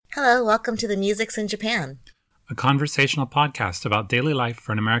Hello, welcome to the Musics in Japan. A conversational podcast about daily life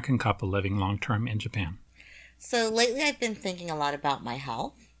for an American couple living long-term in Japan. So lately I've been thinking a lot about my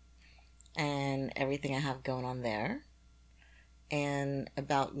health and everything I have going on there, and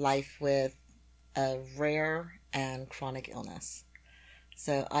about life with a rare and chronic illness.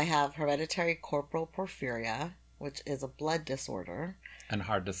 So I have hereditary coproporphyria, which is a blood disorder. And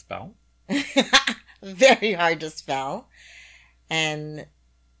hard to spell. Very hard to spell. And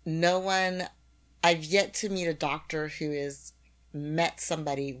I've yet to meet a doctor who has met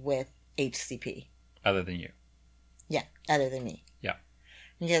somebody with HCP. Other than you. Yeah, other than me. Yeah.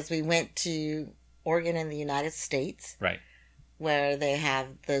 Because we went to Oregon in the United States. Right. Where they have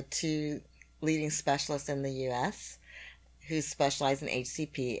the two leading specialists in the U.S. who specialize in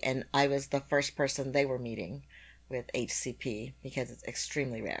HCP. And I was the first person they were meeting with HCP because it's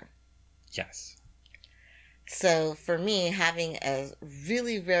extremely rare. Yes. So for me, having a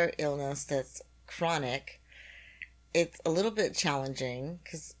really rare illness that's chronic, it's a little bit challenging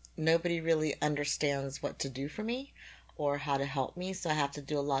because nobody really understands what to do for me or how to help me. So I have to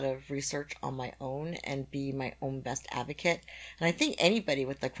do a lot of research on my own and be my own best advocate. And I think anybody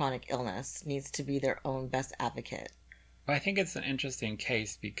with a chronic illness needs to be their own best advocate. Well, I think it's an interesting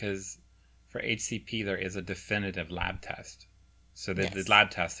case because for HCP, there is a definitive lab test. So they did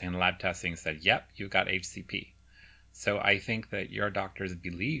lab testing, and the lab testing said, yep, you've got HCP. So I think that your doctors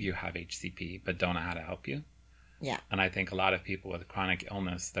believe you have HCP, but don't know how to help you. Yeah. And I think a lot of people with chronic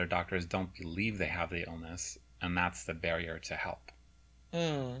illness, their doctors don't believe they have the illness, and that's the barrier to help.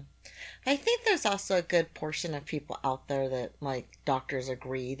 I think there's also a good portion of people out there that, like, doctors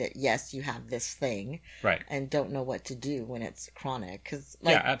agree that, yes, you have this thing. Right. And don't know what to do when it's chronic. Cause,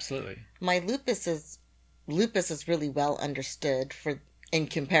 yeah, absolutely. My lupus is really well understood in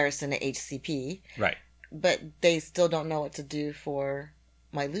comparison to HCP. Right. But they still don't know what to do for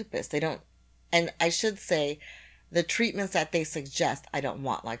my lupus. They don't, and I should say, the treatments that they suggest, I don't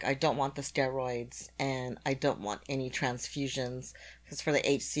want. Like, I don't want the steroids, and I don't want any transfusions. Because for the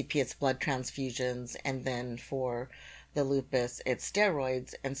HCP, it's blood transfusions, and then for the lupus, it's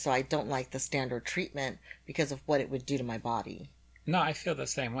steroids. And so I don't like the standard treatment because of what it would do to my body. No, I feel the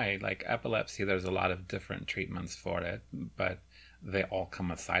same way. Like epilepsy, there's a lot of different treatments for it, but they all come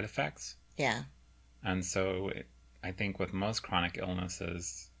with side effects. Yeah. And so I think with most chronic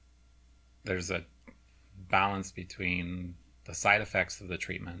illnesses, there's a balance between the side effects of the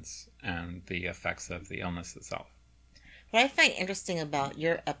treatments and the effects of the illness itself. What I find interesting about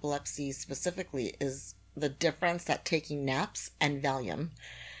your epilepsy specifically is the difference that taking naps and Valium,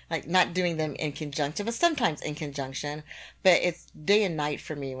 like not doing them in conjunction, but sometimes in conjunction, but it's day and night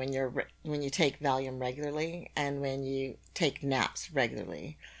for me when you take Valium regularly and when you take naps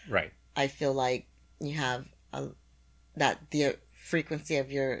regularly. Right. I feel like you have that the frequency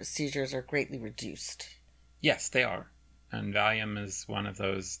of your seizures are greatly reduced. Yes, they are. And Valium is one of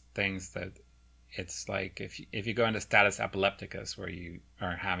those things that it's like if you go into status epilepticus where you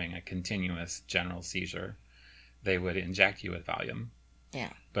are having a continuous general seizure, they would inject you with Valium. Yeah.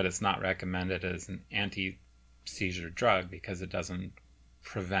 But it's not recommended as an anti-seizure drug because it doesn't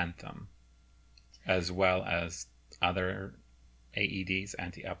prevent them, as well as other AEDs,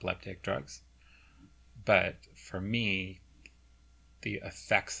 anti-epileptic drugs. But for me, the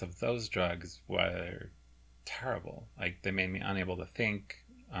effects of those drugs were terrible. Like, they made me unable to think.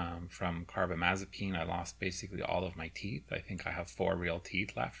 From carbamazepine, I lost basically all of my teeth. I think I have 4 real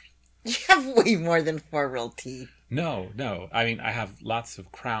teeth left. You have way more than 4 real teeth. No. I mean, I have lots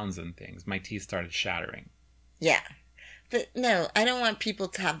of crowns and things. My teeth started shattering. Yeah. But no, I don't want people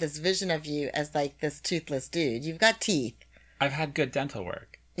to have this vision of you as like this toothless dude. You've got teeth. I've had good dental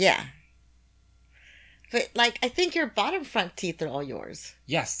work. Yeah. But, like, I think your bottom front teeth are all yours.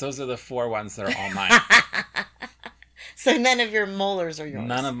 Yes, those are the 4 ones that are all mine. So none of your molars are yours?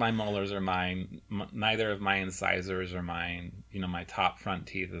 None of my molars are mine. Neither of my incisors are mine. You know, my top front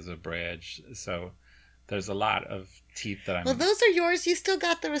teeth is a bridge. So there's a lot of teeth that I'm... Well, those are yours. You still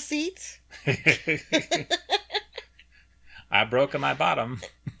got the receipts. I broke my bottom.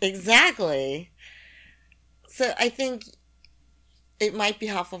 Exactly. So I think it might be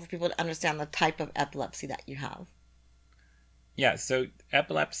helpful for people to understand the type of epilepsy that you have. Yeah, so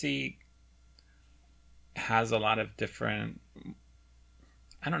epilepsy has a lot of different...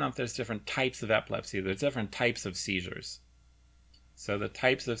 I don't know if there's different types of epilepsy. There's different types of seizures. So the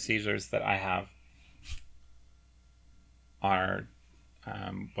types of seizures that I have are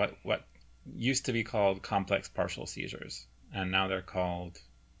what used to be called complex partial seizures. And now they're called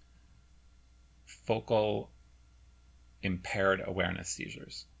focal impaired awareness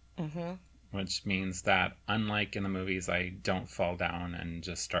seizures. Mm-hmm. which means that, unlike in the movies, I don't fall down and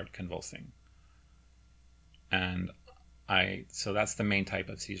just start convulsing. And so that's the main type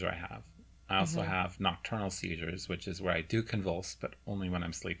of seizure I have. I also have nocturnal seizures, which is where I do convulse, but only when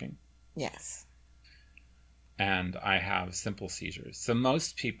I'm sleeping. Yes. And I have simple seizures. So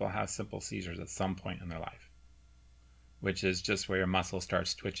most people have simple seizures at some point in their life, which is just where your muscle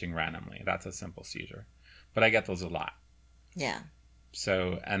starts twitching randomly. That's a simple seizure. But I get those a lot. Yeah.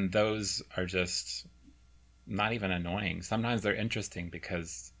 So, and those are just not even annoying. Sometimes they're interesting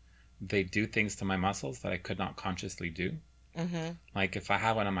because they do things to my muscles that I could not consciously do. Mm-hmm. Like if I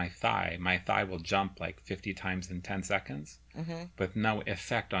have one on my thigh will jump like 50 times in 10 seconds with no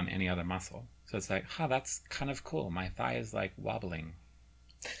effect on any other muscle. So it's like, that's kind of cool. My thigh is like wobbling.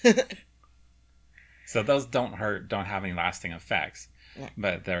 So those don't hurt, don't have any lasting effects,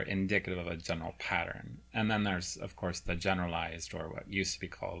 but they're indicative of a general pattern. And then there's, of course, the generalized, or what used to be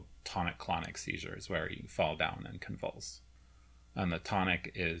called tonic-clonic seizures, where you fall down and convulse. And the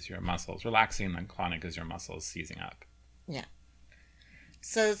tonic is your muscles relaxing, and the clonic is your muscles seizing up. Yeah.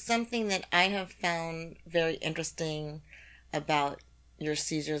 So something that I have found very interesting about your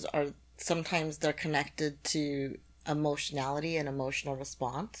seizures are sometimes they're connected to emotionality and emotional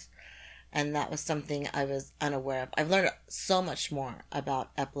response. And that was something I was unaware of. I've learned so much more about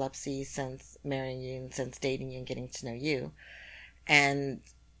epilepsy since marrying you and since dating you and getting to know you. And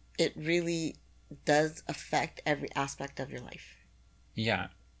it really does affect every aspect of your life. Yeah.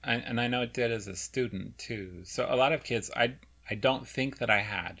 And I know it did as a student too. So a lot of kids, I don't think that I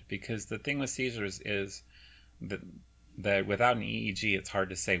had, because the thing with seizures is that without an EEG, it's hard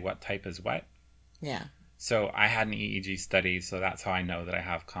to say what type is what. Yeah. So I had an EEG study, so that's how I know that I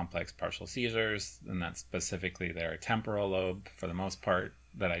have complex partial seizures, and that's specifically their temporal lobe for the most part,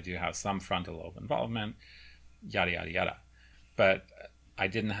 that I do have some frontal lobe involvement, yada, yada, yada. But I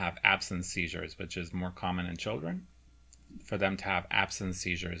didn't have absence seizures, which is more common in children. For them to have absence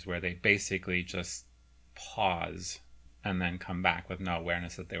seizures where they basically just pause and then come back with no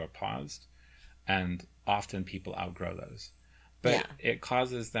awareness that they were paused. And often people outgrow those. But it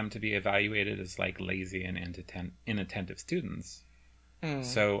causes them to be evaluated as like lazy and inattentive students.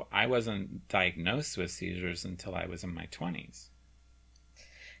 So I wasn't diagnosed with seizures until I was in my 20s.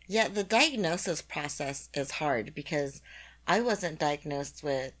 Yeah, the diagnosis process is hard because I wasn't diagnosed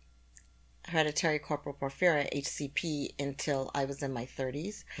with hereditary coproporphyria, HCP, until I was in my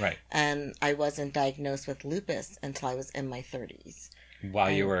 30s. Right. And I wasn't diagnosed with lupus until I was in my 30s.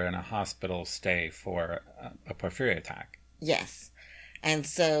 While you were in a hospital stay for a porphyria attack. Yes. And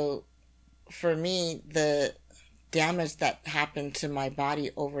so for me, the damage that happened to my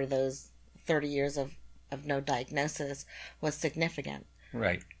body over those 30 years of no diagnosis was significant.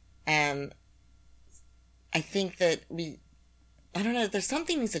 Right. And I think that I don't know, there's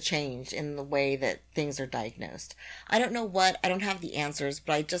something needs to change in the way that things are diagnosed. I don't know what, I don't have the answers,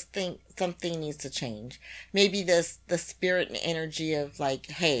 but I just think something needs to change. Maybe the spirit and energy of like,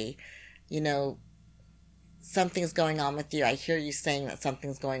 hey, something's going on with you. I hear you saying that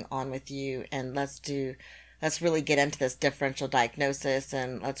something's going on with you, and let's really get into this differential diagnosis,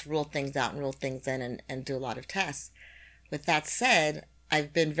 and let's rule things out and rule things in and do a lot of tests. With that said,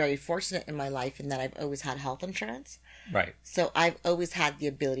 I've been very fortunate in my life in that I've always had health insurance. Right. So I've always had the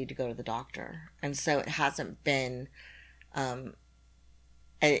ability to go to the doctor. And so it hasn't been an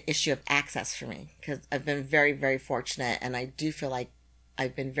issue of access for me, because I've been very, very fortunate, and I do feel like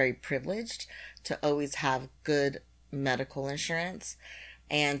I've been very privileged to always have good medical insurance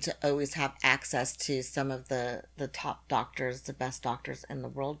and to always have access to some of the top doctors, the best doctors in the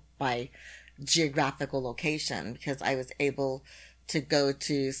world by geographical location, because I was able to go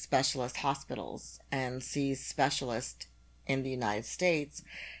to specialist hospitals and see specialists in the United States.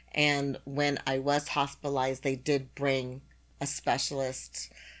 And when I was hospitalized, they did bring a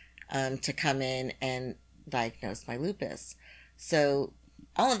specialist to come in and diagnose my lupus. So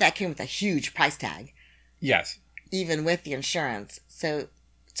all of that came with a huge price tag. Yes. Even with the insurance. So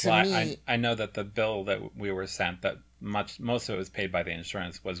to me... I know that the bill that we were sent, that most of it was paid by the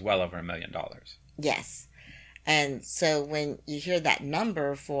insurance, was well over $1 million. Yes. And so when you hear that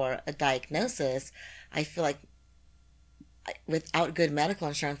number for a diagnosis, I feel like without good medical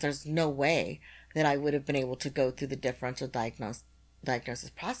insurance, there's no way that I would have been able to go through the differential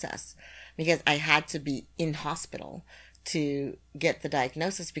diagnosis process, because I had to be in hospital to get the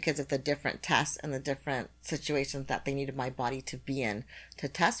diagnosis because of the different tests and the different situations that they needed my body to be in to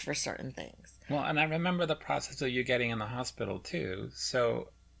test for certain things. Well, and I remember the process of you getting in the hospital too. So,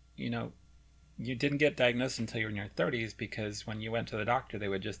 you didn't get diagnosed until you were in your 30s, because when you went to the doctor, they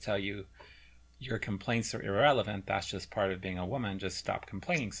would just tell you your complaints are irrelevant. That's just part of being a woman. Just stop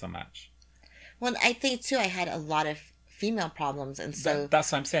complaining so much. Well, I think too, I had a lot of female problems, and so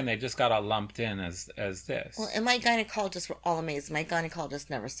That's what I'm saying. They just got all lumped in as well, this. and my gynecologists were all amazed. My gynecologist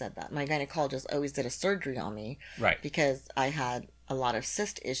never said that. My gynecologist always did a surgery on me Right. because I had a lot of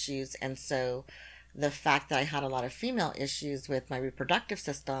cyst issues, and so the fact that I had a lot of female issues with my reproductive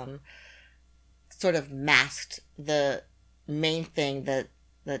system sort of masked the main thing that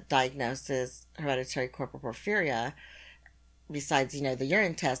diagnoses hereditary coproporphyria. Besides, the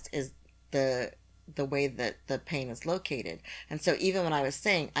urine test is the way that the pain is located. And so even when I was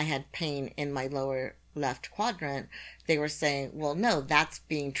saying I had pain in my lower left quadrant, they were saying, well, no, that's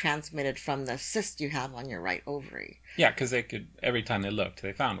being transmitted from the cyst you have on your right ovary. Yeah, because they could, every time they looked,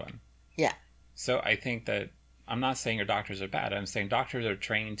 they found one. Yeah. So I think that, I'm not saying your doctors are bad. I'm saying doctors are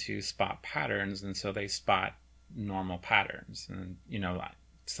trained to spot patterns, and so they spot normal patterns. And,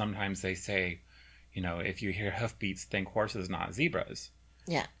 sometimes they say, if you hear hoofbeats, think horses, not zebras.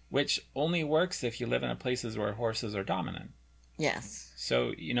 Yeah. Which only works if you live in places where horses are dominant. Yes.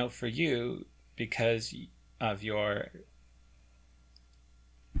 So, for you, because of your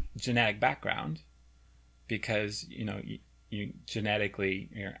genetic background, because, you genetically,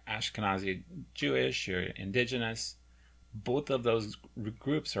 you're Ashkenazi Jewish, you're indigenous, both of those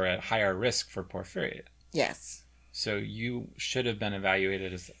groups are at higher risk for porphyria. Yes. So you should have been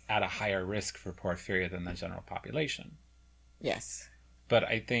evaluated as at a higher risk for porphyria than the general population. Yes. But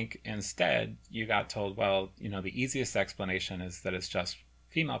I think instead you got told, well, the easiest explanation is that it's just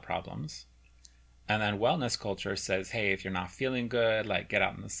female problems. And then wellness culture says, hey, if you're not feeling good, like get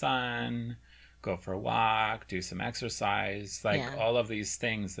out in the sun, go for a walk, do some exercise, all of these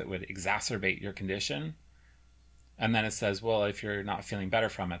things that would exacerbate your condition. And then it says, well, if you're not feeling better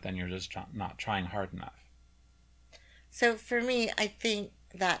from it, then you're just not trying hard enough. So for me, I think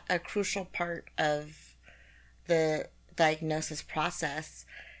that a crucial part of the diagnosis process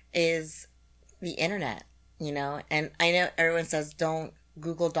is the internet, and I know everyone says don't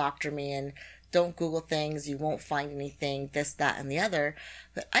Google doctor me and don't Google things, you won't find anything, this, that, and the other.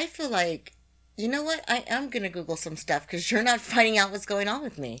 But I feel like, you know what, I am going to Google some stuff because you're not finding out what's going on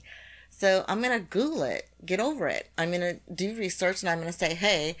with me. So I'm going to Google it, get over it. I'm going to do research, and I'm going to say,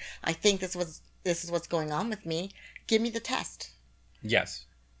 hey, I think this is what's going on with me. Give me the test. Yes.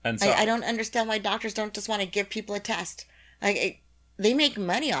 And so I don't understand why doctors don't just want to give people a test. They make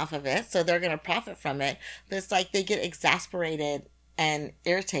money off of it, so they're going to profit from it. But it's like they get exasperated and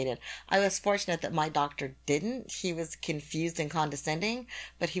irritated. I was fortunate that my doctor didn't. He was confused and condescending,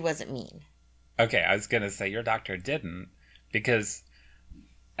 but he wasn't mean. Okay, I was going to say your doctor didn't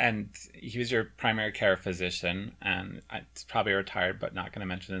and he was your primary care physician, and it's probably retired, but not going to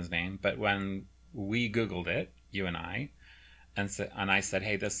mention his name. But when we Googled it, you and I said,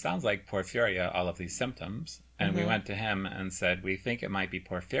 hey, this sounds like porphyria, all of these symptoms. And we went to him and said, we think it might be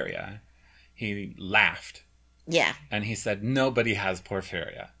porphyria. He laughed. Yeah. And he said, nobody has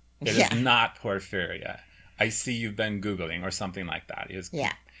porphyria. It is not porphyria. I see you've been Googling or something like that.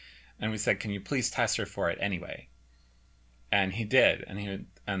 Yeah. And we said, can you please test her for it anyway? And he did.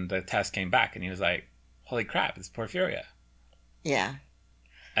 And the test came back and he was like, holy crap, it's porphyria. Yeah.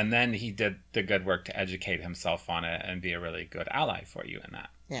 And then he did the good work to educate himself on it and be a really good ally for you in that.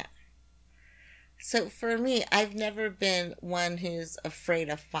 Yeah. So for me, I've never been one who's afraid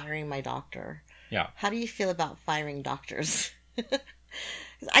of firing my doctor. Yeah. How do you feel about firing doctors?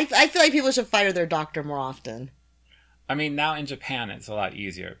 I feel like people should fire their doctor more often. I mean, now in Japan, it's a lot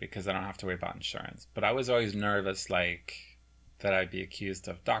easier because I don't have to worry about insurance. But I was always nervous, that I'd be accused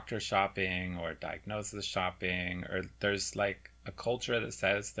of doctor shopping or diagnosis shopping, or there's a culture that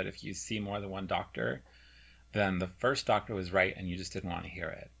says that if you see more than one doctor, then the first doctor was right and you just didn't want to hear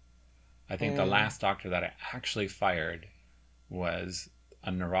it. I think the last doctor that I actually fired was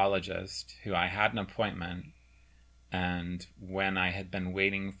a neurologist who I had an appointment, and when I had been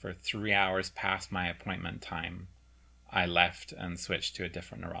waiting for 3 hours past my appointment time, I left and switched to a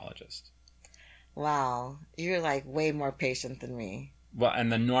different neurologist. Wow, you're way more patient than me. Well, and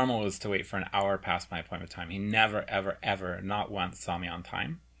the normal was to wait for an hour past my appointment time. He never, ever, ever, not once saw me on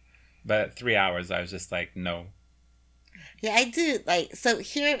time. But at 3 hours, I was just like, no. Yeah, I do. So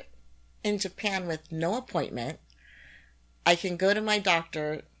here in Japan with no appointment, I can go to my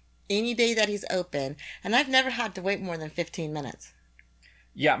doctor any day that he's open, and I've never had to wait more than 15 minutes.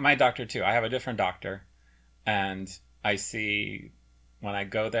 Yeah, my doctor too. I have a different doctor, and I see when I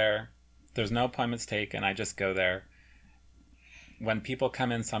go there, there's no appointments taken. I just go there. When people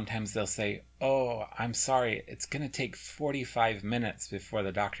come in, sometimes they'll say, oh, I'm sorry, it's going to take 45 minutes before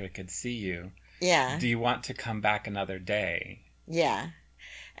the doctor could see you. Yeah. Do you want to come back another day? Yeah.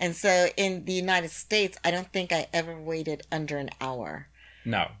 And so in the United States, I don't think I ever waited under an hour.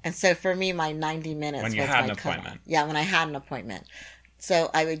 No. And so for me, my 90 minutes When you was had my an cutoff. appointment. Yeah, when I had an appointment.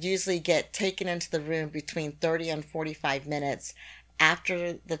 So I would usually get taken into the room between 30 and 45 minutes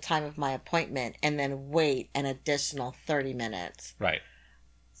after the time of my appointment and then wait an additional 30 minutes. Right.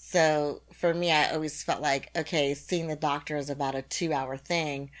 So for me, I always felt like, okay, seeing the doctor is about a 2-hour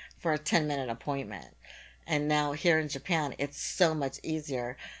thing for a 10-minute appointment. And now here in Japan, it's so much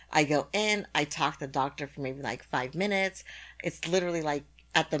easier. I go in, I talk to the doctor for maybe like 5 minutes. It's literally like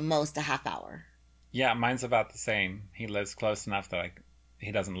at the most a half hour. Yeah, mine's about the same. He lives close enough that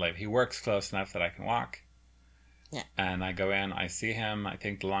he doesn't live. He works close enough that I can walk. Yeah. And I go in, I see him. I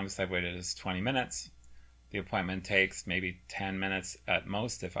think the longest I've waited is 20 minutes. The appointment takes maybe 10 minutes at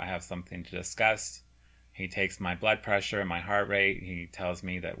most if I have something to discuss. He takes my blood pressure, my heart rate. He tells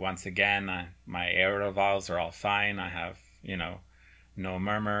me that once again, my aorta valves are all fine. I have, no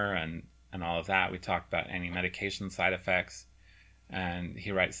murmur and all of that. We talk about any medication side effects. And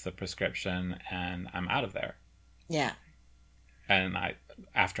he writes the prescription and I'm out of there. Yeah. And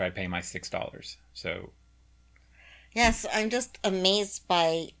after I pay my $6. So. Yes, I'm just amazed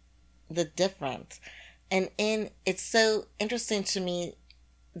by the difference. And it's so interesting to me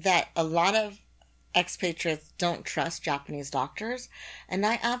that a lot of expatriates don't trust Japanese doctors. And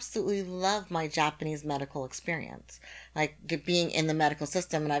I absolutely love my Japanese medical experience, like being in the medical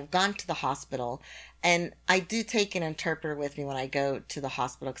system. And I've gone to the hospital, and I do take an interpreter with me when I go to the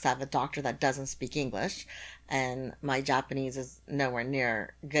hospital because I have a doctor that doesn't speak English, and my Japanese is nowhere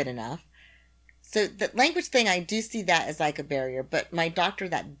near good enough. So the language thing, I do see that as like a barrier, but my doctor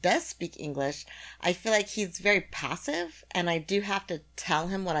that does speak English, I feel like he's very passive, and I do have to tell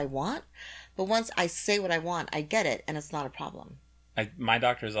him what I want. But once I say what I want, I get it, and it's not a problem. My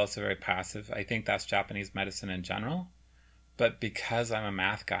doctor is also very passive. I think that's Japanese medicine in general. But because I'm a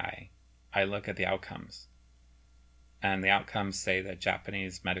math guy, I look at the outcomes. And the outcomes say that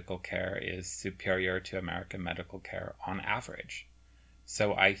Japanese medical care is superior to American medical care on average.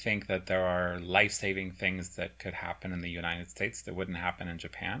 So I think that there are life-saving things that could happen in the United States that wouldn't happen in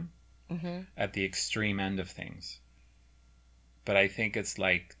Japan at the extreme end of things. But I think it's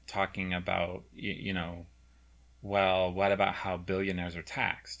like talking about, well, what about how billionaires are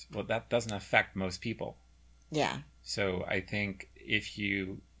taxed? Well, that doesn't affect most people. Yeah. So I think if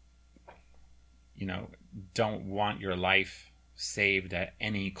you, don't want your life saved at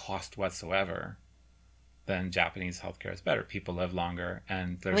any cost whatsoever, then Japanese healthcare is better. People live longer.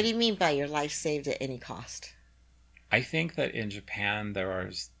 And what do you mean by your life saved at any cost? I think that in Japan,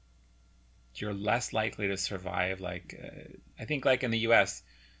 you're less likely to survive. I think like in the US,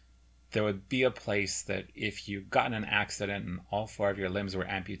 there would be a place that if you got in an accident and all 4 of your limbs were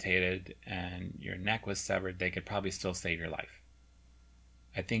amputated and your neck was severed, they could probably still save your life.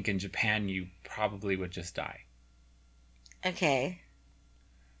 I think in Japan, you probably would just die. Okay.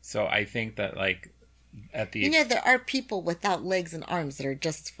 So I think that there are people without legs and arms that are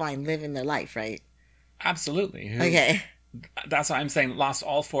just fine living their life, right? Absolutely. Okay. That's what I'm saying. Lost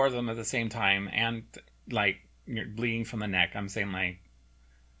all 4 of them at the same time, and you're bleeding from the neck. I'm saying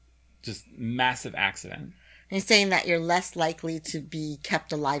just massive accident. You're saying that you're less likely to be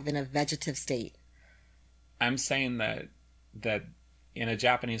kept alive in a vegetative state. I'm saying that in a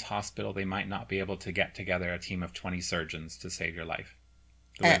Japanese hospital, they might not be able to get together a team of 20 surgeons to save your life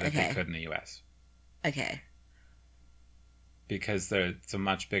the way that they could in the US. Okay. Because there's a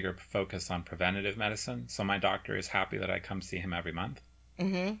much bigger focus on preventative medicine. So my doctor is happy that I come see him every month.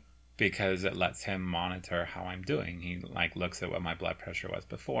 Mm-hmm. Because it lets him monitor how I'm doing. He looks at what my blood pressure was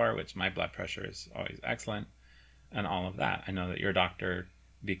before, which my blood pressure is always excellent, and all of that. I know that your doctor,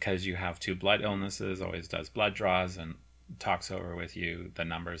 because you have 2 blood illnesses, always does blood draws and talks over with you the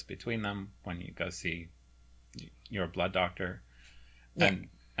numbers between them when you go see your blood doctor. Yeah.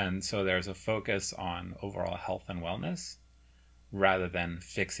 And so there's a focus on overall health and wellness rather than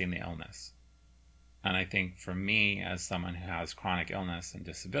fixing the illness. And I think for me, as someone who has chronic illness and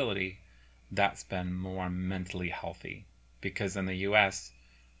disability, that's been more mentally healthy. Because in the US,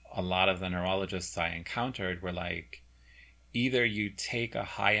 a lot of the neurologists I encountered were either you take a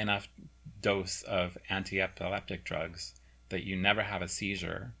high enough dose of anti-epileptic drugs that you never have a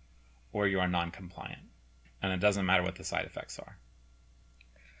seizure, or you are non-compliant. And it doesn't matter what the side effects are.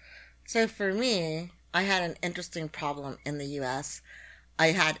 So for me, I had an interesting problem in the US. I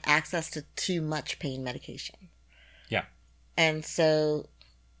had access to too much pain medication. Yeah. And so...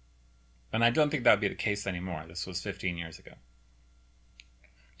 And I don't think that would be the case anymore. This was 15 years ago.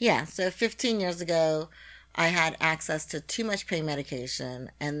 Yeah, so 15 years ago, I had access to too much pain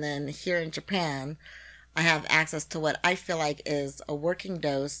medication. And then here in Japan, I have access to what I feel like is a working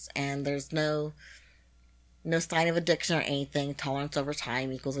dose, and there's no no sign of addiction or anything. Tolerance over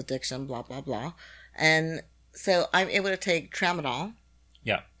time equals addiction, blah, blah, blah. And so I'm able to take tramadol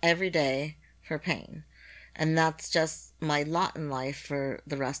Yeah. every day for pain. And that's just my lot in life for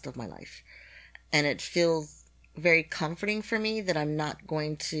the rest of my life. And it feels very comforting for me that I'm not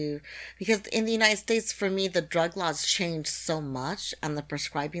going to, because in the United States, for me, the drug laws changed so much and the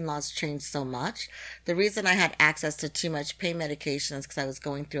prescribing laws changed so much. The reason I had access to too much pain medication is because I was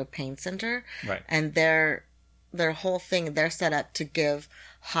going through a pain center. Right. And their whole thing, they're set up to give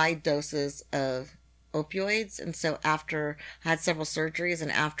high doses of opioids. And so after I had several surgeries,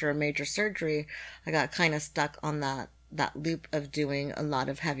 and after a major surgery, I got kind of stuck on that loop of doing a lot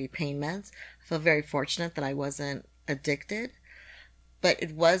of heavy pain meds. I feel very fortunate that I wasn't addicted, but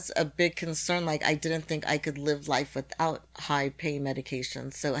it was a big concern. Like, I didn't think I could live life without high pain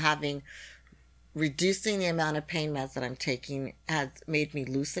medications. So reducing the amount of pain meds that I'm taking has made me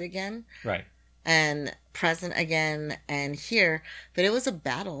lucid again. Right. And present again and here. But it was a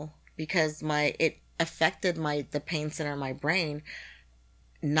battle because it affected the pain center in my brain,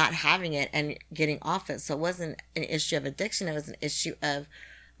 not having it and getting off it. So it wasn't an issue of addiction. It was an issue of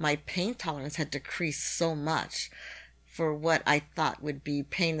my pain tolerance had decreased so much for what I thought would be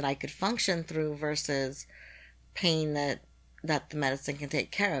pain that I could function through versus pain that the medicine can take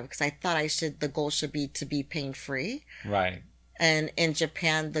care of. Because I thought the goal should be to be pain free. Right. And in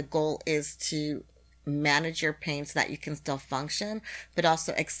Japan, the goal is to manage your pain so that you can still function, but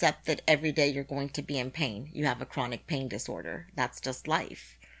also accept that every day you're going to be in pain. You have a chronic pain disorder. That's just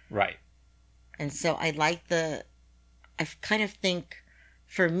life. Right. And so I kind of think,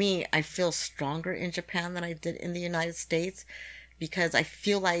 for me, I feel stronger in Japan than I did in the United States, because I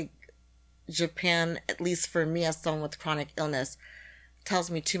feel like Japan, at least for me as someone with chronic illness,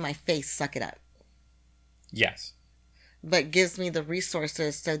 tells me to my face, suck it up. Yes. But gives me the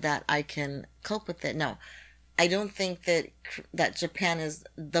resources so that I can cope with it. No, I don't think that Japan is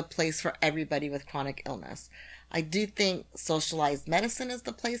the place for everybody with chronic illness. I do think socialized medicine is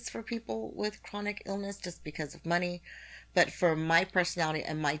the place for people with chronic illness just because of money. But for my personality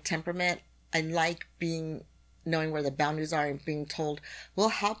and my temperament, I like knowing where the boundaries are and being told, we'll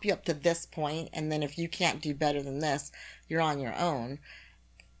help you up to this point, and then if you can't do better than this, you're on your own.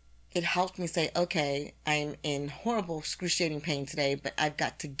 It helped me say, okay, I'm in horrible, excruciating pain today, but I've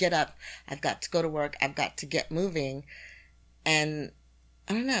got to get up. I've got to go to work. I've got to get moving. And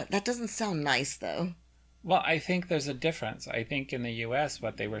I don't know. That doesn't sound nice, though. Well, I think there's a difference. I think in the U.S.,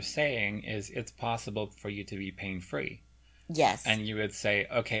 what they were saying is it's possible for you to be pain-free. Yes. And you would say,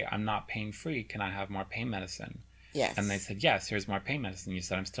 okay, I'm not pain-free. Can I have more pain medicine? Yes. And they said, yes, here's more pain medicine. You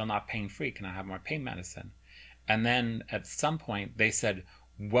said, I'm still not pain-free. Can I have more pain medicine? And then at some point, they said,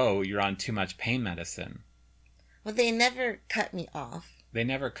 whoa, you're on too much pain medicine. Well, they never cut me off. They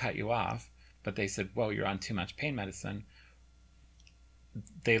never cut you off, but they said, whoa, you're on too much pain medicine.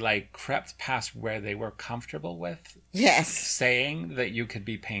 They crept past where they were comfortable with. Yes. Saying that you could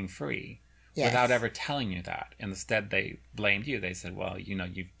be pain-free. Yes. Without ever telling you that. Instead, they blamed you. They said, well,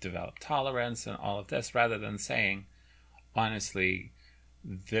 you've developed tolerance and all of this, rather than saying, honestly,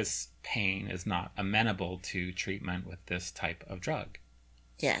 this pain is not amenable to treatment with this type of drug.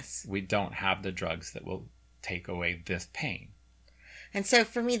 Yes. We don't have the drugs that will take away this pain. And so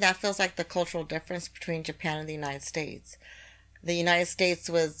for me, that feels like the cultural difference between Japan and the United States. The United States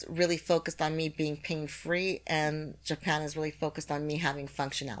was really focused on me being pain-free, and Japan is really focused on me having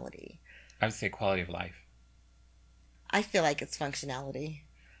functionality. I would say quality of life. I feel like it's functionality.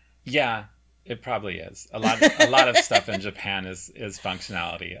 Yeah, it probably is. A lot of stuff in Japan is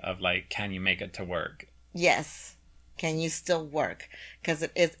functionality of can you make it to work? Yes. Can you still work? Because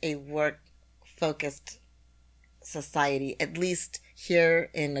it is a work-focused society, at least here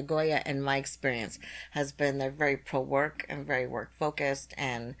in Nagoya, in my experience, has been they're very pro-work and very work-focused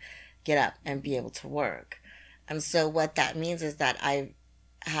and get up and be able to work. And so what that means is that I've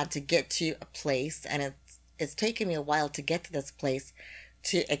had to get to a place, and it's taken me a while to get to this place,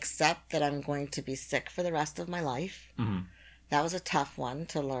 to accept that I'm going to be sick for the rest of my life. Mm-hmm. That was a tough one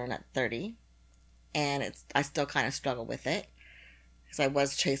to learn at 30. And I still kind of struggle with it, because I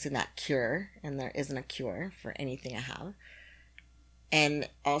was chasing that cure, and there isn't a cure for anything I have. And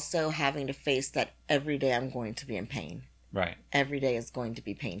also having to face that every day I'm going to be in pain. Right. Every day is going to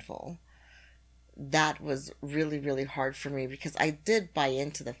be painful. That was really, really hard for me, because I did buy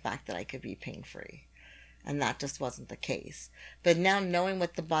into the fact that I could be pain-free. And that just wasn't the case. But now, knowing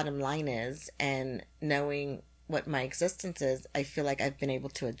what the bottom line is and knowing what my existence is, I feel like I've been able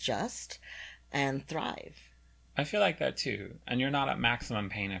to adjust and thrive. I feel like that too. And you're not at maximum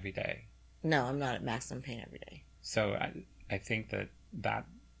pain every day. No, I'm not at maximum pain every day. So I think that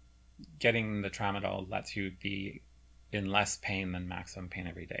getting the tramadol lets you be in less pain than maximum pain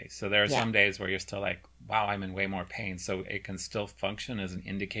every day. So there are Yeah. some days where you're still like, wow, I'm in way more pain. So it can still function as an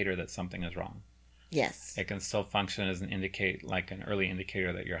indicator that something is wrong. Yes. It can still function as an early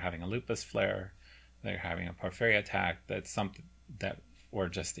indicator that you're having a lupus flare, that you're having a porphyria attack, or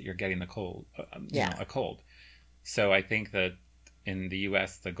just that you're getting the cold, a cold. So I think that in the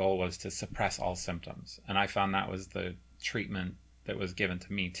U.S. the goal was to suppress all symptoms, and I found that was the treatment that was given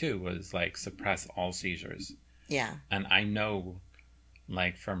to me too, was like suppress all seizures. Yeah. And I know,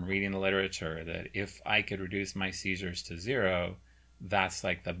 like from reading the literature, that if I could reduce my seizures to 0, that's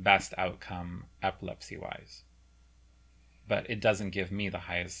like the best outcome epilepsy wise. But it doesn't give me the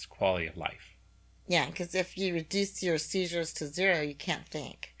highest quality of life. Yeah, because if you reduce your seizures to 0, you can't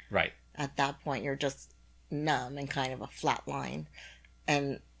think. Right. At that point, you're just numb and kind of a flat line.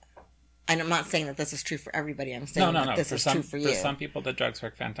 And I'm not saying that this is true for everybody. I'm saying that this is true for you. For some people, the drugs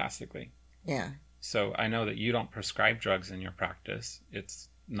work fantastically. Yeah. So I know that you don't prescribe drugs in your practice. It's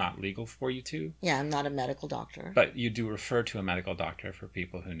not legal for you to. Yeah, I'm not a medical doctor. But you do refer to a medical doctor for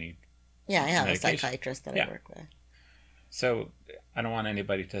people who need Yeah, I have medication. a psychiatrist that I work with. So I don't want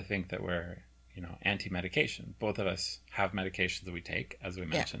anybody to think that we're, anti-medication. Both of us have medications that we take, as we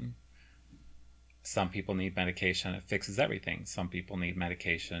mentioned. Some people need medication that fixes everything. Some people need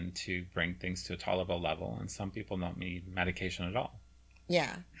medication to bring things to a tolerable level, and some people don't need medication at all.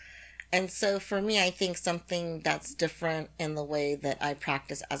 Yeah. And so for me, I think something that's different in the way that I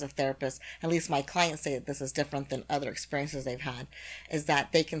practice as a therapist, at least my clients say that this is different than other experiences they've had, is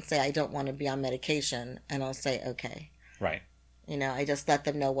that they can say, I don't want to be on medication, and I'll say, okay. Right. I just let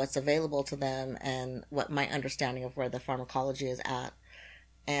them know what's available to them and what my understanding of where the pharmacology is at,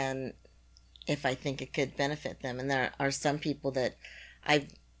 and if I think it could benefit them. And there are some people that I've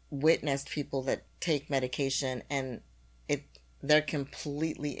witnessed people that take medication and they're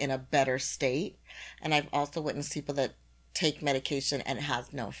completely in a better state. And I've also witnessed people that take medication and it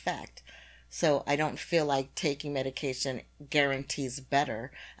has no effect. So I don't feel like taking medication guarantees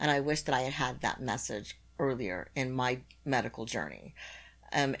better. And I wish that I had had that message earlier in my medical journey.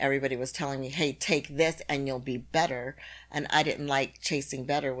 Everybody was telling me, hey, take this and you'll be better. And I didn't like chasing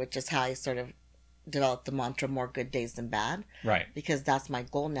better, which is how I sort of developed the mantra, more good days than bad. Right. Because that's my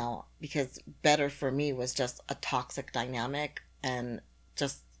goal now. Because better for me was just a toxic dynamic, and I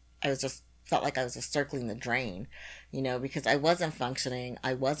felt like I was just circling the drain, because I wasn't functioning,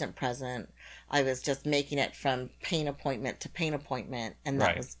 I wasn't present, I was just making it from pain appointment to pain appointment, and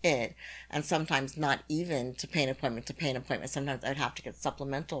that was it. And sometimes not even to pain appointment to pain appointment. Sometimes I'd have to get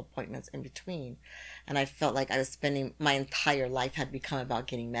supplemental appointments in between. And I felt like I was spending my entire life had become about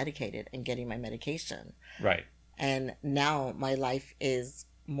getting medicated and getting my medication. Right. And now my life is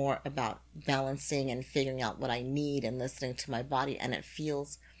more about balancing and figuring out what I need and listening to my body, and it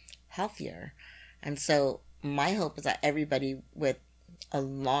feels healthier. And so my hope is that everybody with a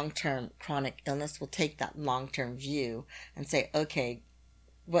long-term chronic illness will take that long-term view and say, okay,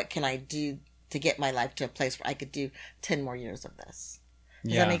 what can I do to get my life to a place where I could do 10 more years of this?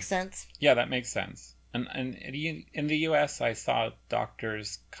 Does that make sense? Yeah, that makes sense. And in the U.S., I saw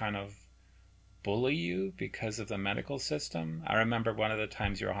doctors kind of bully you because of the medical system. I remember one of the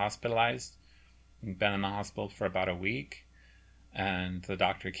times you were hospitalized. You've been in the hospital for about a week, and the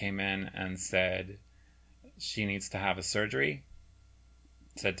doctor came in and said she needs to have a surgery.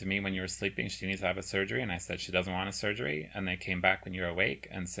 Said to me when you were sleeping she needs to have a surgery, and I said she doesn't want a surgery. And they came back when you were awake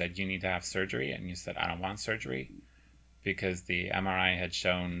and said you need to have surgery, and you said I don't want surgery because the MRI had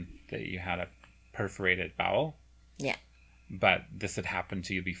shown that you had a perforated bowel. Yeah. But this had happened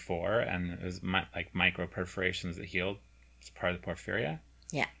to you before, and it was like micro perforations that healed. It's part of the porphyria.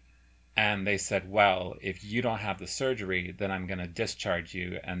 Yeah. And they said, well, if you don't have the surgery, then I'm going to discharge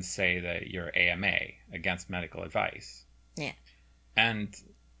you and say that you're AMA, against medical advice. Yeah. And,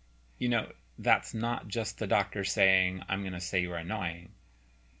 that's not just the doctor saying, I'm going to say you're annoying.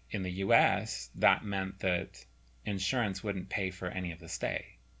 In the U.S., that meant that insurance wouldn't pay for any of the stay.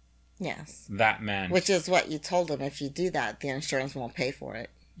 Yes. That meant... Which is what you told him. If you do that, the insurance won't pay for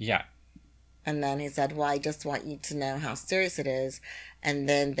it. Yeah. And then he said, well, I just want you to know how serious it is. And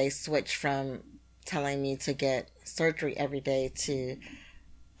then they switched from telling me to get surgery every day to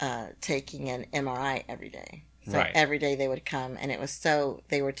taking an MRI every day. So every day they would come, and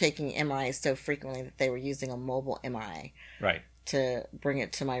they were taking MRIs so frequently that they were using a mobile MRI. Right. To bring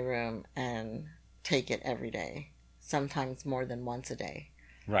it to my room and take it every day. Sometimes more than once a day.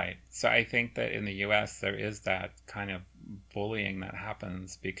 Right. So I think that in the U.S. there is that kind of bullying that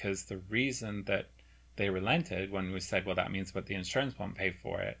happens because the reason that they relented when we said, well, that means what the insurance won't pay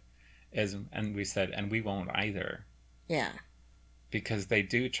for it is, and we said, and we won't either. Yeah. because they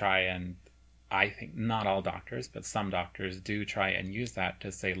do try, and I think not all doctors, but some doctors do try and use that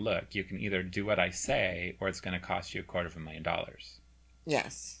to say, look, you can either do what I say or it's going to cost you $250,000.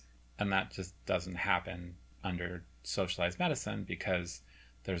 Yes. And that just doesn't happen under socialized medicine because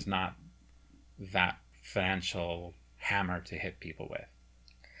there's not that financial hammer to hit people with.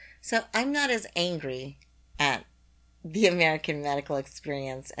 So I'm not as angry at the American medical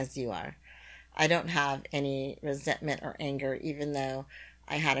experience as you are. I don't have any resentment or anger, even though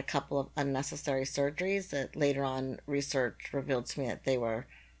I had a couple of unnecessary surgeries that later on research revealed to me that they were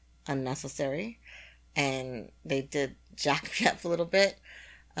unnecessary, and they did jack me up a little bit.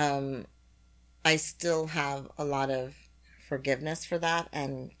 I still have a lot of forgiveness for that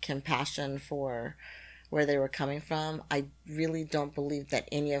and compassion for where they were coming from. I really don't believe that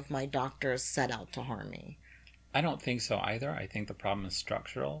any of my doctors set out to harm me. I don't think so either. I think the problem is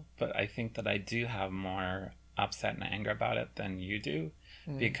structural, but I think that I do have more upset and anger about it than you do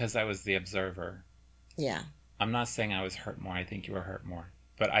because I was the observer. Yeah. I'm not saying I was hurt more. I think you were hurt more.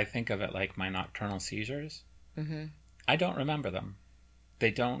 But I think of it like my nocturnal seizures. Mm-hmm. I don't remember them.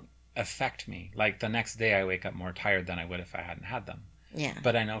 They don't affect me. Like the next day I wake up more tired than I would if I hadn't had them. Yeah.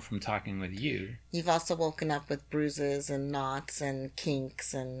 But I know from talking with you. You've also woken up with bruises and knots and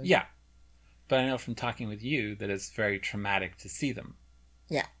kinks and... Yeah. But I know from talking with you that it's very traumatic to see them.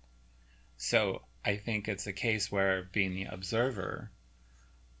 Yeah. So I think it's a case where being the observer,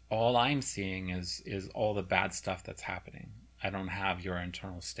 all I'm seeing is all the bad stuff that's happening. I don't have your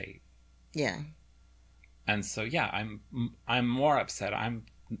internal state. Yeah. And so, yeah, I'm more upset. I'm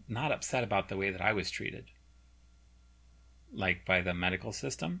not upset about the way that I was treated. Like by the medical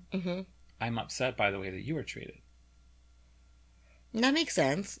system. Mm-hmm. I'm upset by the way that you were treated. That makes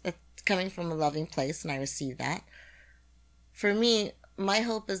sense. It's coming from a loving place, and I receive that. For me, my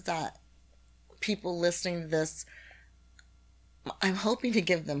hope is that people listening to this, I'm hoping to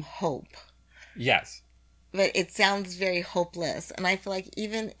give them hope. Yes. But it sounds very hopeless. And I feel like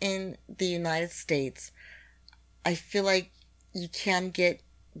even in the United States, I feel like you can get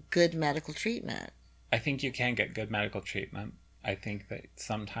good medical treatment. I think you can get good medical treatment. I think that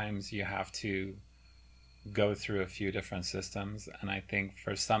sometimes you have to go through a few different systems, and I think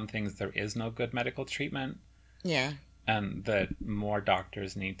for some things there is no good medical treatment. Yeah. And that more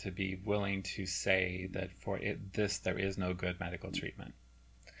doctors need to be willing to say that for this there is no good medical treatment.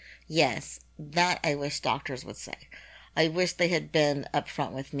 Yes, that I wish doctors would say. I wish they had been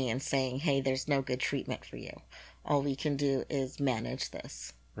upfront with me and saying, hey, there's no good treatment for you. All we can do is manage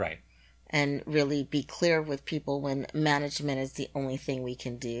this. Right. And really be clear with people when management is the only thing we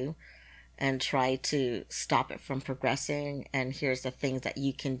can do, and try to stop it from progressing. And here's the things that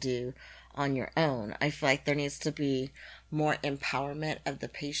you can do on your own. I feel like there needs to be more empowerment of the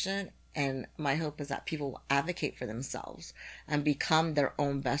patient. And my hope is that people will advocate for themselves and become their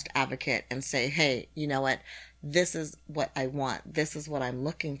own best advocate and say, hey, you know what? This is what I want. This is what I'm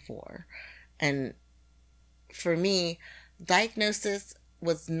looking for. And for me, diagnosis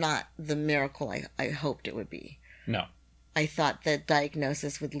was not the miracle I hoped it would be. No. I thought that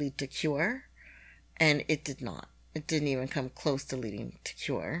diagnosis would lead to cure, and it did not. It didn't even come close to leading to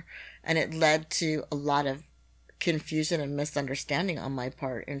cure. And it led to a lot of confusion and misunderstanding on my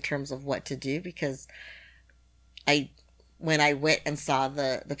part in terms of what to do, because when I went and saw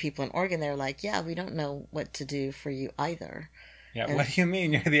the people in Oregon, they were like, yeah, we don't know what to do for you either. Yeah, and, what do you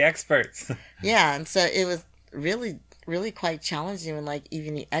mean? You're the experts. Yeah, and so it was really quite challenging when like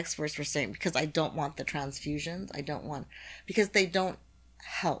even the experts were saying, because I don't want the transfusions, because they don't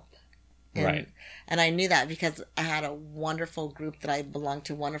help. Right. And I knew that because I had a wonderful group that I belonged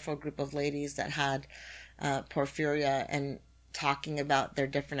to, a wonderful group of ladies that had porphyria and talking about their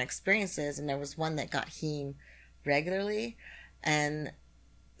different experiences. And there was one that got heme regularly. And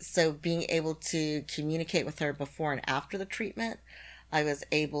so being able to communicate with her before and after the treatment, I was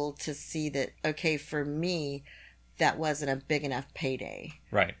able to see that, okay, for me, that wasn't a big enough payday.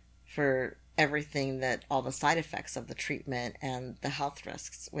 Right. For everything that, all the side effects of the treatment and the health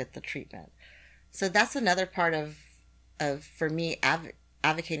risks with the treatment. So that's another part of for me,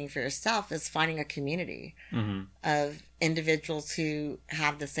 advocating for yourself is finding a community of individuals who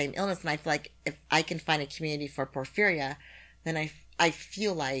have the same illness. And I feel like if I can find a community for porphyria, then I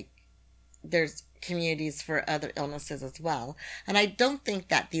feel like there's communities for other illnesses as well. And I don't think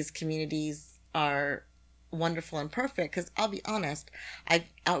that these communities are wonderful and perfect, because I'll be honest, I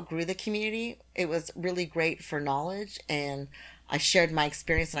outgrew the community. It was really great for knowledge, and I shared my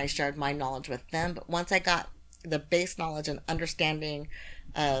experience and I shared my knowledge with them. But once I got the base knowledge and understanding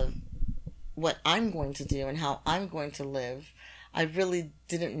of what I'm going to do and how I'm going to live, I really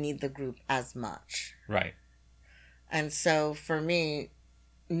didn't need the group as much. Right. And so for me,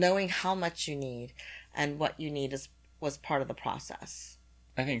 knowing how much you need and what you need was part of the process.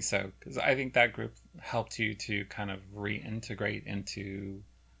 I think so, because I think that group helped you to kind of reintegrate into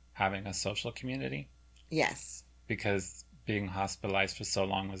having a social community. Yes. Because being hospitalized for so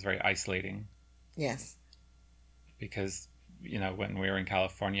long was very isolating. Yes. Because, when we were in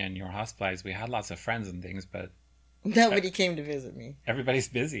California and you were hospitalized, we had lots of friends and things, but nobody came to visit me. Everybody's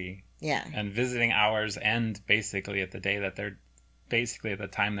busy. Yeah. And visiting hours end basically at the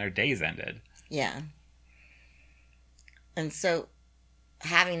time their days ended. Yeah. And so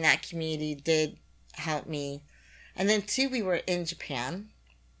having that community did help me. And then too, we were in Japan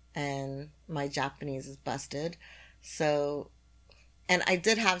and my Japanese is busted. So, and I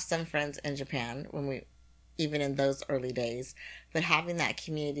did have some friends in Japan even in those early days, but having that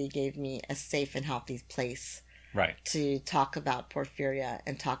community gave me a safe and healthy place. Right. To talk about porphyria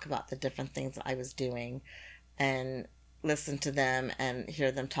and talk about the different things that I was doing and listen to them and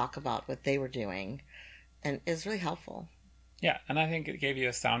hear them talk about what they were doing. And it was really helpful. Yeah, and I think it gave you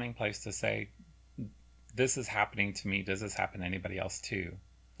a sounding place to say, this is happening to me. Does this happen to anybody else too?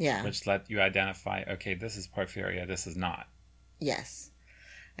 Yeah. Which let you identify, okay, this is porphyria, this is not. Yes.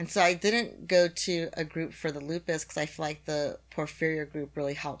 And so I didn't go to a group for the lupus because I feel like the porphyria group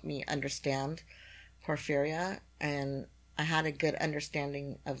really helped me understand porphyria, and I had a good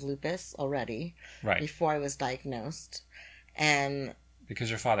understanding of lupus already before I was diagnosed. And because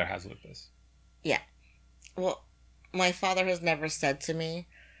your father has lupus. Yeah. Well, my father has never said to me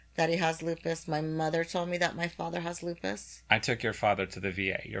that he has lupus. My mother told me that my father has lupus. I took your father to the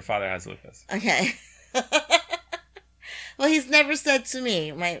VA. Your father has lupus. Okay. Well, he's never said to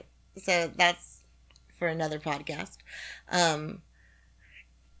me. So that's for another podcast.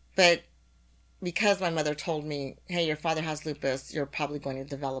 But because my mother told me, hey, your father has lupus, you're probably going to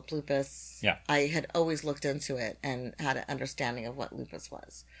develop lupus. Yeah. I had always looked into it and had an understanding of what lupus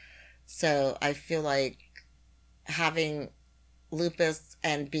was. So I feel like having lupus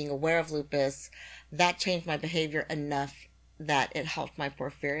and being aware of lupus, that changed my behavior enough that it helped my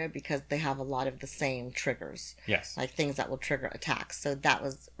porphyria because they have a lot of the same triggers. Yes. Like things that will trigger attacks. So that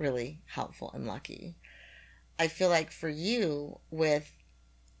was really helpful and lucky. I feel like for you,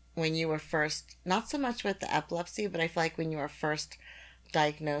 when you were first, not so much with the epilepsy, but I feel like when you were first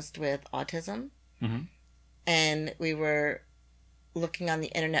diagnosed with autism, mm-hmm. and we were looking on the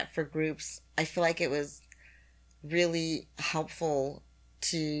internet for groups, I feel like it was really helpful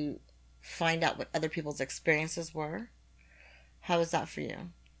to find out what other people's experiences were. How was that for you?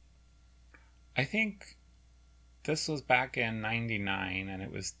 I think this was back in 99, and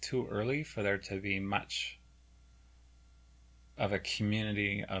it was too early for there to be much of a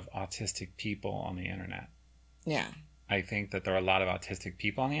community of autistic people on the internet. Yeah. I think that there are a lot of autistic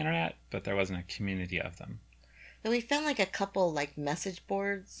people on the internet, but there wasn't a community of them. But we found like a couple like message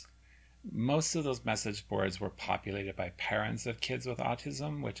boards. Most of those message boards were populated by parents of kids with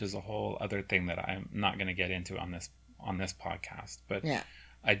autism, which is a whole other thing that I'm not going to get into on this podcast. But yeah.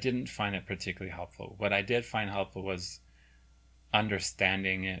 I didn't find it particularly helpful. What I did find helpful was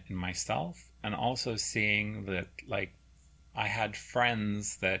understanding it in myself, and also seeing that like I had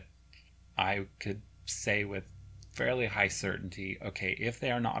friends that I could say with fairly high certainty, okay, if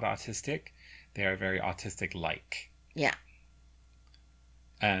they are not autistic, they are very autistic-like. Yeah.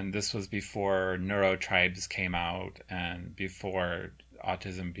 And this was before neurotribes came out and before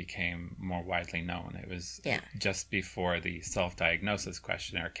autism became more widely known. It was just before the self-diagnosis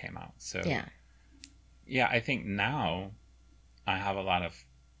questionnaire came out. So yeah, I think now I have a lot of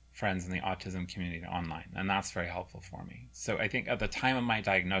friends in the autism community online, and that's very helpful for me. So I think at the time of my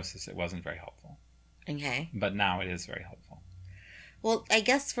diagnosis, it wasn't very helpful. Okay. But now it is very helpful. Well, I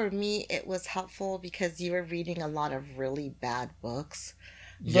guess for me, it was helpful because you were reading a lot of really bad books.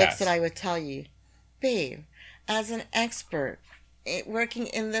 Books that I would tell you, babe, as an expert working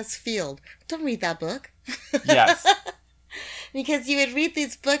in this field, don't read that book. Yes. Because you would read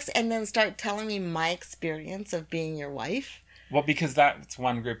these books and then start telling me my experience of being your wife. Well, because that's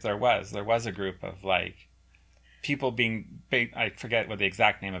one group there was. There was a group of, like, people being, I forget what the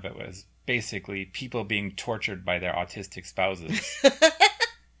exact name of it was, basically people being tortured by their autistic spouses.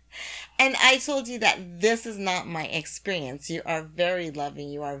 And I told you that this is not my experience. You are very loving,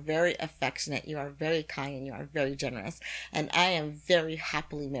 you are very affectionate, you are very kind, and you are very generous. And I am very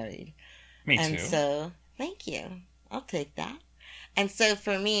happily married. Me too. And so, thank you. I'll take that. And so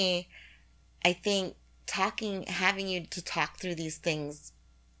for me, I think having you to talk through these things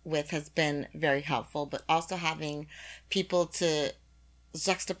with has been very helpful, but also having people to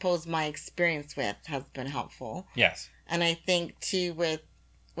juxtapose my experience with has been helpful. Yes. And I think too with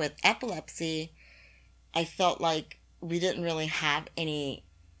epilepsy, I felt like we didn't really have any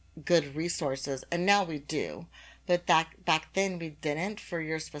good resources, and now we do. But back then we didn't for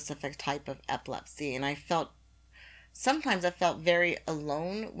your specific type of epilepsy. And sometimes I felt very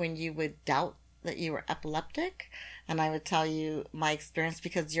alone when you would doubt that you were epileptic. And I would tell you my experience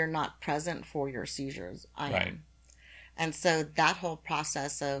because you're not present for your seizures. I am. And so that whole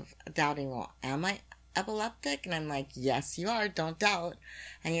process of doubting, well, am I epileptic? And I'm like, yes, you are. Don't doubt.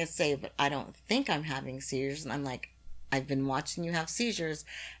 And you say, but I don't think I'm having seizures. And I'm like, I've been watching you have seizures.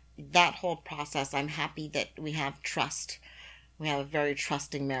 That whole process, I'm happy that we have trust. We have a very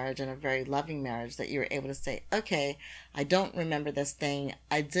trusting marriage and a very loving marriage, that you were able to say, okay, I don't remember this thing.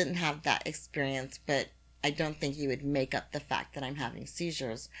 I didn't have that experience, but I don't think you would make up the fact that I'm having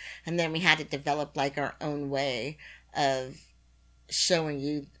seizures. And then we had to develop like our own way of showing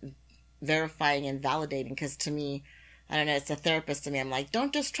you, verifying and validating. Because to me, I don't know, it's a therapist to me. I'm like,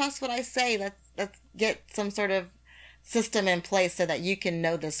 don't just trust what I say. Let's get some sort of system in place so that you can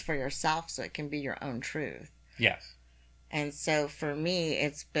know this for yourself, so it can be your own truth. Yes. And so for me,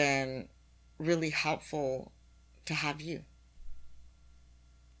 it's been really helpful to have you.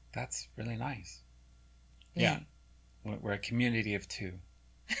 That's really nice. Yeah. We're a community of two.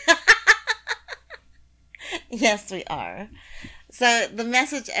 Yes, we are. So the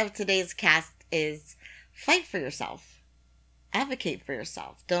message of today's cast is fight for yourself. Advocate for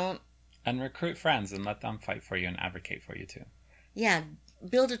yourself. And recruit friends and let them fight for you and advocate for you too. Yeah.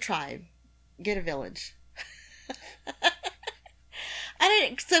 Build a tribe. Get a village.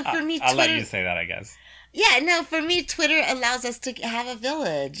 So for me, Twitter... I'll let you say that, I guess. Yeah, no, for me, Twitter allows us to have a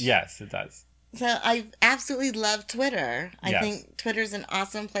village. Yes, it does. So I absolutely love Twitter. I think Twitter's an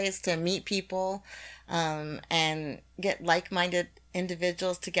awesome place to meet people and get like-minded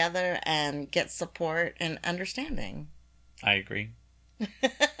individuals together and get support and understanding. I agree.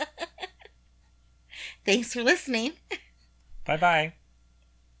 Thanks for listening. Bye-bye.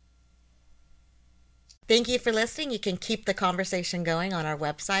 Thank you for listening. You can keep the conversation going on our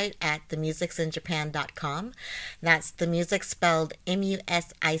website at themusicsinjapan.com. That's the music spelled MUSICKS.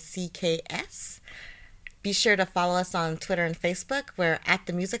 Be sure to follow us on Twitter and Facebook. We're at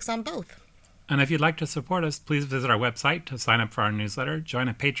The Music's on both. And if you'd like to support us, please visit our website to sign up for our newsletter, join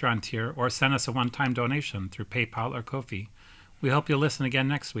a Patreon tier, or send us a one-time donation through PayPal or Ko-fi. We hope you'll listen again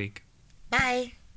next week. Bye.